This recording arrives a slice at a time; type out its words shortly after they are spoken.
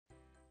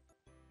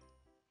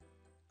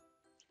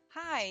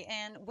Hi,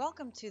 and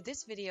welcome to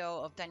this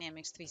video of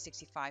Dynamics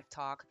 365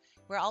 Talk,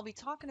 where I'll be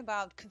talking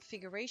about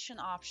configuration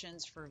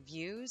options for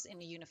views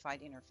in a unified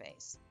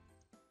interface.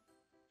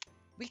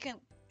 We can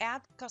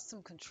add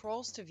custom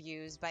controls to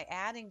views by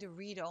adding the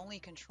read-only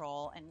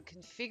control and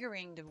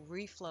configuring the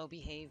reflow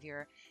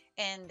behavior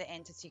and the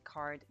entity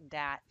card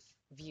that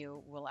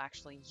view will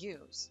actually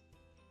use.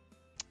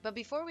 But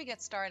before we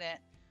get started,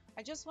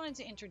 I just wanted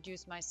to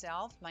introduce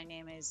myself. My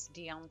name is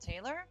Dion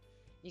Taylor.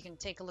 You can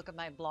take a look at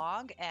my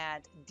blog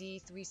at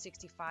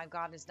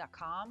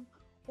d365goddess.com,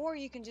 or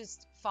you can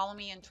just follow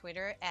me on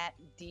Twitter at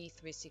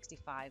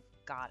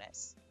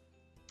d365goddess.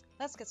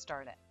 Let's get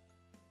started.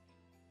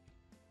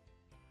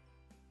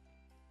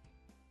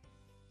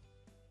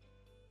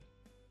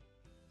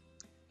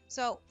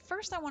 So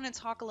first I want to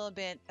talk a little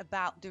bit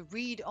about the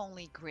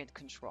read-only grid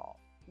control.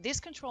 This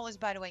control is,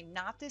 by the way,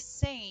 not the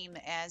same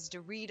as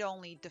the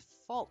read-only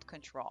default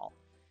control.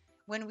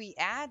 When we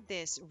add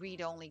this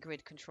read-only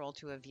grid control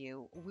to a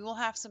view, we will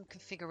have some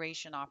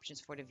configuration options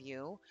for the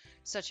view,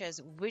 such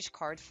as which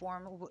card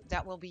form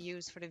that will be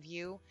used for the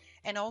view,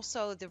 and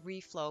also the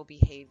reflow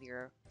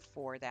behavior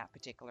for that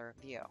particular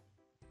view.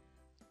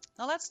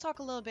 Now let's talk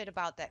a little bit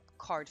about that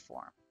card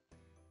form.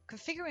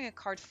 Configuring a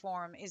card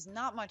form is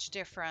not much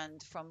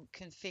different from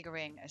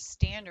configuring a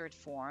standard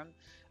form,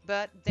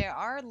 but there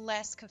are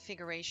less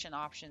configuration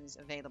options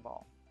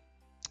available.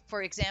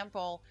 For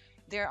example,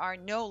 there are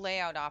no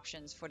layout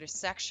options for the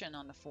section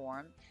on the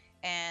form,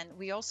 and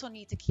we also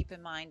need to keep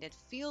in mind that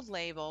field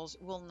labels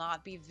will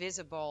not be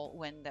visible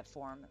when the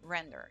form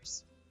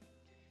renders.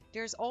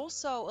 There's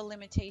also a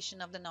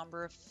limitation of the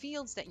number of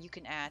fields that you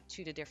can add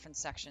to the different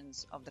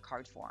sections of the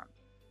card form.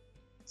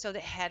 So the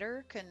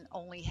header can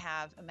only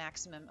have a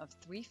maximum of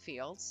 3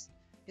 fields,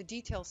 the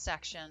details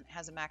section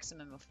has a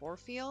maximum of 4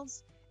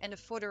 fields, and the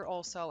footer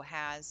also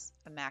has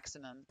a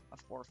maximum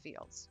of 4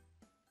 fields.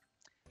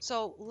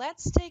 So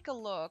let's take a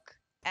look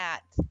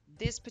at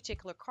this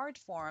particular card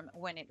form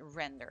when it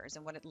renders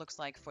and what it looks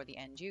like for the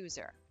end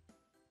user.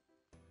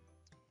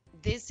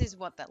 This is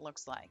what that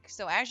looks like.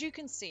 So as you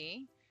can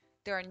see,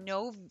 there are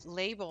no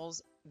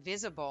labels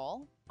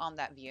visible on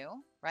that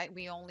view, right?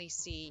 We only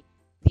see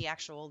the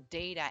actual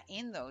data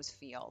in those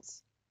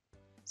fields.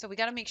 So we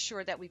got to make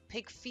sure that we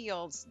pick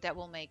fields that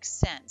will make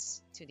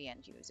sense to the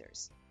end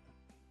users.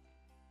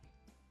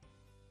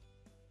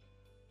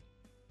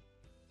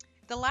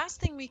 The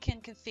last thing we can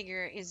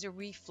configure is the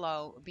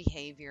reflow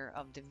behavior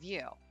of the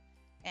view.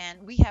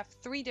 And we have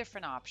 3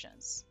 different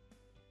options.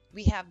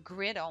 We have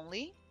grid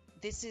only.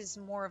 This is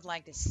more of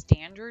like the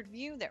standard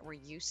view that we're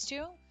used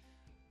to.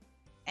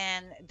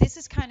 And this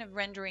is kind of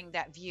rendering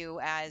that view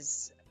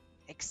as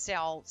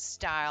Excel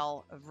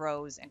style of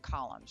rows and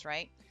columns,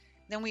 right?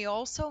 Then we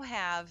also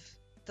have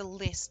the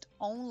list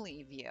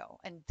only view.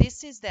 And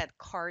this is that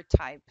card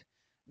type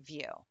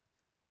view,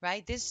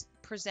 right? This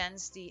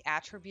presents the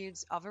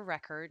attributes of a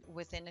record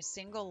within a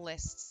single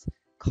list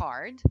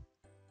card.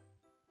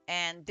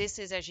 And this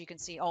is, as you can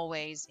see,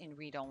 always in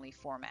read-only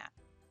format.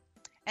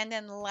 And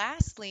then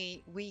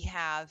lastly, we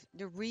have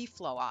the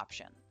reflow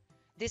option.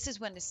 This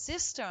is when the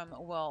system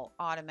will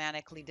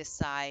automatically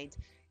decide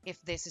if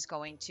this is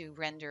going to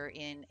render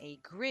in a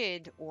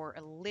grid or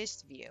a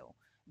list view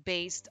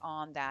based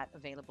on that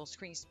available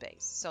screen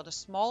space. So the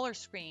smaller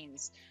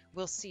screens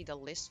will see the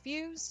list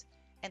views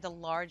and the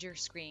larger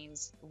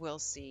screens will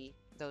see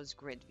those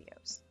grid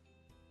views.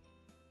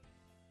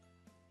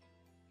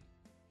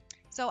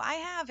 So I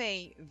have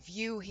a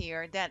view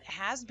here that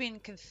has been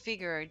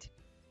configured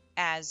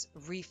as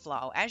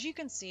reflow. As you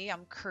can see,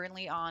 I'm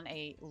currently on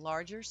a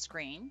larger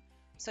screen.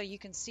 So you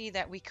can see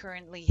that we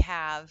currently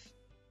have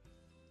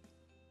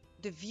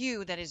the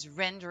view that is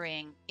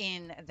rendering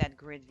in that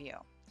grid view.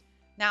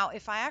 Now,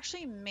 if I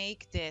actually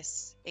make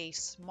this a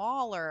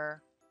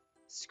smaller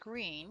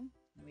screen,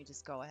 let me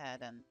just go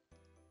ahead and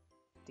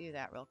do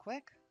that real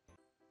quick.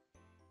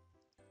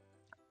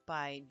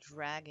 By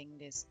dragging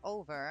this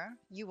over,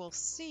 you will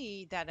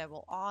see that it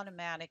will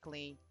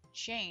automatically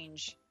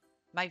change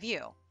my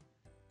view.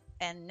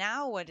 And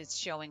now what it's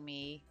showing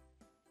me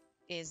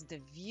is the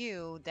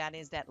view that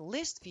is that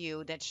list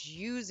view that's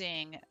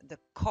using the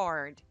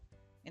card,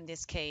 in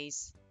this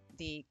case,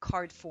 the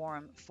card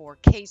form for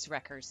case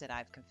records that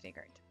I've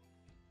configured.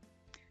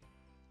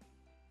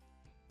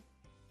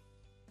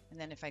 And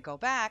then if I go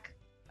back,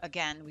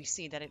 again, we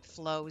see that it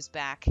flows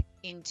back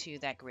into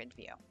that grid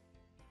view.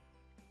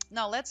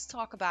 Now let's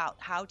talk about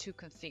how to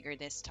configure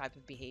this type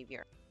of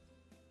behavior.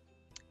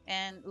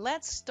 And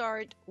let's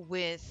start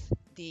with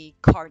the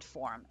card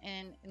form.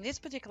 And in this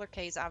particular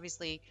case,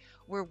 obviously,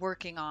 we're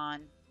working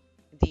on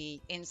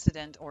the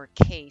incident or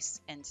case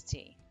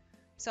entity.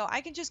 So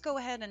I can just go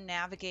ahead and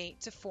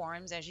navigate to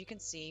forms. As you can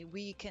see,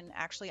 we can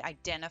actually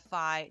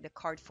identify the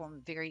card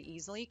form very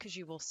easily because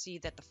you will see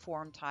that the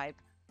form type,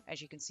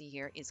 as you can see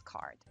here, is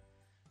card.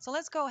 So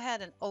let's go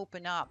ahead and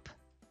open up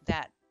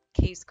that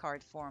case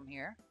card form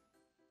here.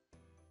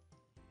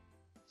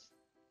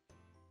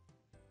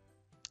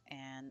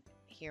 And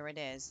here it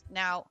is.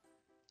 Now,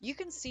 you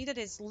can see that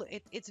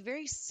it's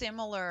very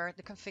similar,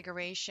 the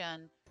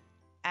configuration,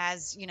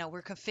 as you know,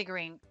 we're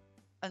configuring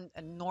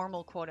a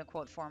normal quote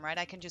unquote form, right?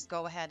 I can just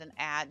go ahead and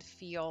add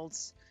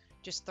fields,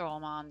 just throw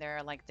them on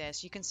there like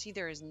this. You can see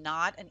there is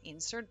not an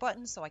insert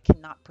button, so I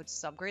cannot put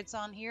subgrids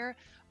on here.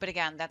 But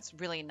again, that's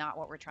really not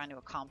what we're trying to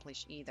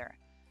accomplish either.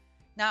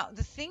 Now,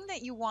 the thing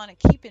that you want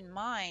to keep in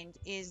mind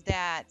is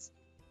that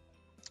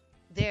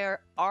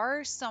there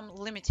are some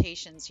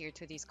limitations here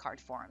to these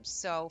card forms.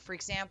 So for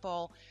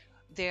example,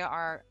 there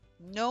are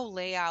no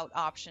layout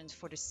options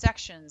for the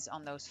sections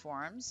on those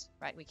forms,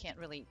 right? We can't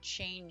really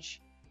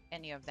change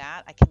any of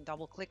that. I can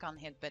double click on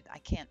it, but I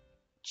can't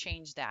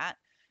change that.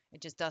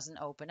 It just doesn't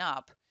open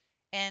up.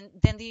 And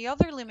then the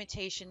other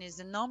limitation is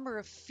the number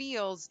of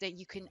fields that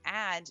you can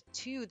add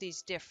to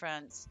these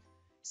different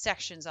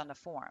sections on the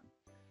form.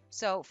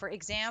 So for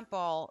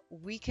example,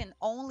 we can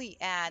only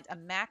add a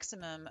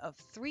maximum of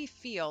 3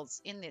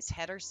 fields in this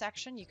header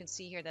section. You can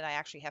see here that I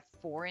actually have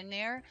 4 in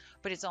there,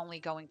 but it's only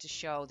going to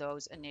show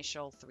those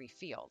initial 3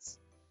 fields.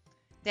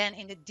 Then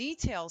in the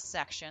details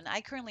section, I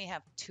currently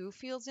have 2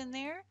 fields in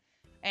there,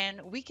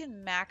 and we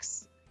can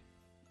max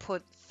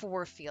put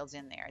 4 fields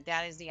in there.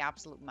 That is the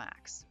absolute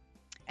max.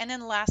 And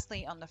then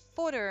lastly, on the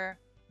footer,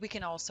 we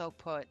can also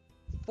put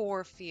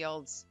 4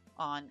 fields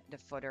on the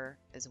footer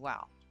as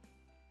well.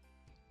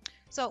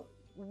 So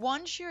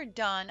once you're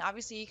done,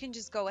 obviously you can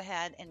just go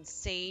ahead and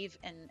save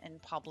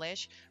and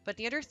publish. But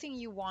the other thing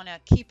you want to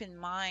keep in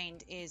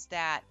mind is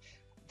that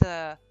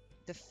the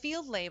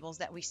field labels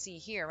that we see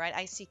here, right?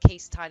 I see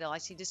case title, I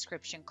see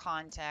description,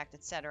 contact,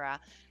 etc.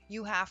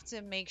 You have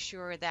to make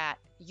sure that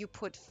you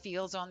put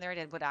fields on there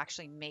that would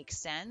actually make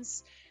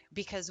sense,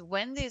 because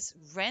when this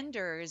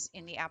renders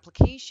in the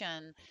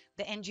application,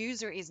 the end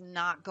user is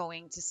not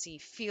going to see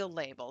field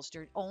labels.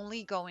 They're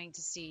only going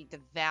to see the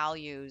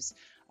values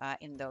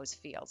in those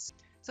fields.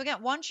 So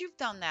again, once you've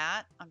done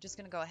that, I'm just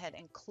going to go ahead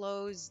and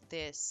close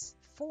this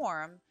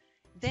form.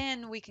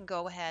 Then we can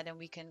go ahead and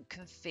we can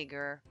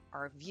configure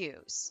our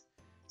views.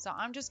 So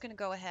I'm just going to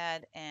go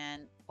ahead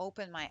and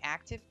open my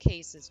active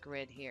cases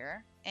grid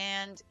here.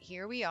 And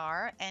here we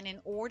are. And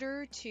in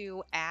order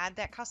to add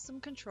that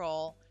custom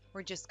control,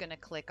 we're just going to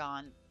click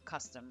on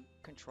custom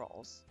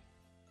controls.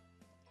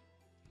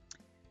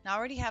 Now I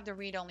already have the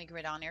read-only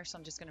grid on here, so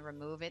I'm just going to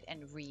remove it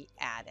and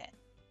re-add it.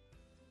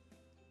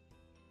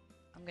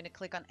 I'm going to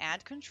click on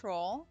add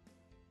control.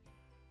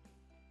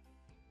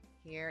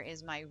 Here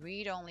is my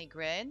read-only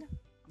grid.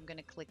 I'm going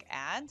to click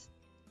add.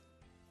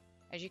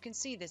 As you can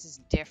see, this is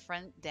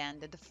different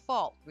than the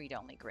default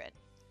read-only grid.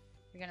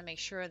 We're going to make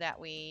sure that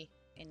we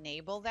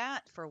enable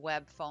that for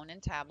web, phone,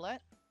 and tablet.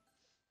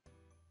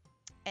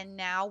 And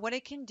now what I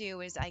can do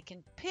is I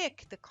can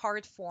pick the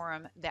card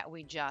form that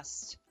we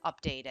just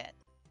updated.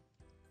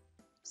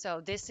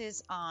 So this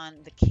is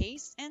on the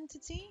case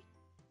entity.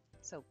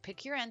 So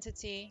pick your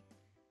entity,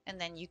 and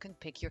then you can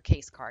pick your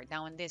case card.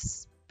 Now in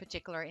this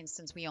particular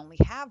instance, we only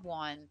have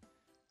one,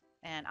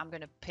 and I'm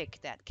going to pick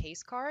that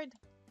case card.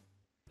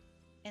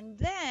 And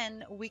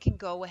then we can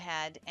go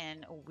ahead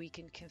and we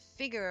can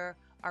configure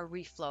our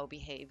reflow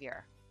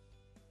behavior,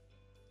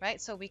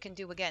 right? So we can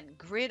do, again,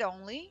 grid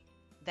only.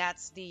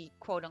 That's the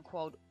quote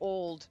unquote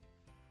old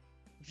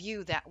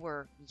view that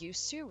we're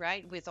used to,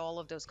 right? With all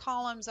of those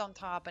columns on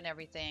top and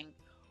everything.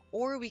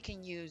 Or we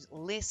can use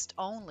list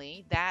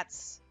only.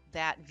 That's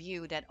that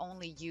view that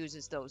only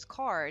uses those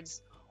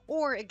cards.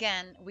 Or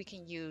again, we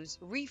can use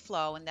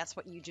reflow, and that's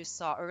what you just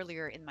saw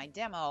earlier in my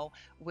demo,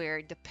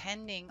 where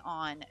depending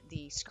on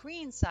the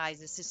screen size,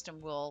 the system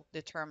will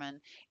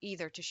determine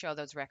either to show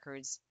those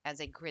records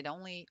as a grid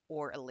only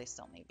or a list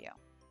only view.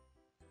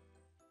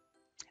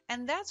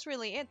 And that's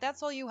really it.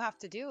 That's all you have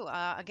to do.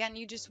 Again,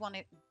 you just want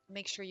to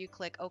make sure you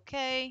click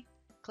OK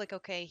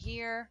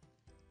here,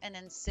 and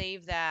then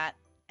save that,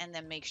 and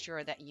then make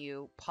sure that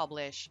you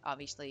publish,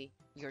 obviously,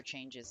 your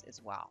changes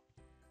as well.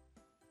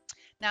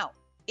 Now,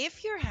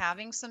 if you're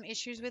having some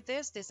issues with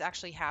this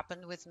actually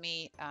happened with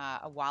me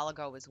a while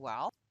ago as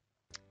well.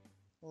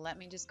 Let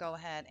me just go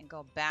ahead and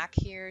go back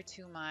here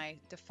to my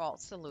default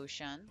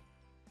solution.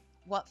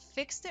 What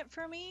fixed it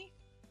for me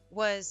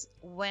was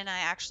when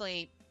I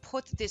actually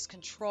put this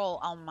control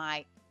on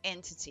my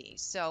entity.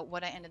 So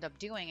what I ended up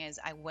doing is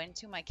I went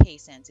to my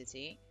case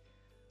entity,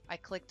 I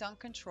clicked on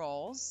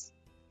controls,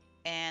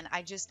 and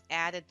I just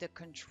added the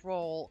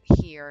control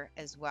here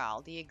as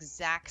well, the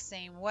exact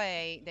same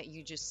way that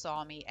you just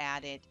saw me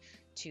add it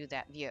to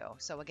that view.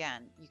 So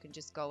again, you can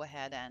just go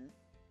ahead and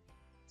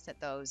set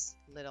those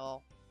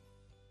little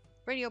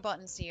radio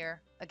buttons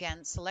here.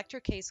 Again, select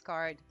your case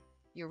card,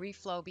 your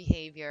reflow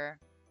behavior,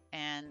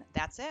 and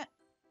that's it.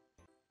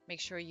 Make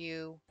sure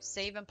you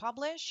save and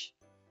publish,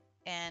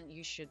 and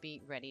you should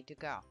be ready to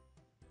go.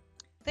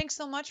 Thanks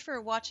so much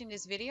for watching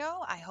this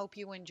video. I hope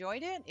you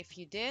enjoyed it. If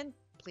you did,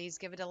 please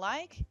give it a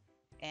like,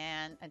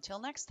 and until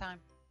next time.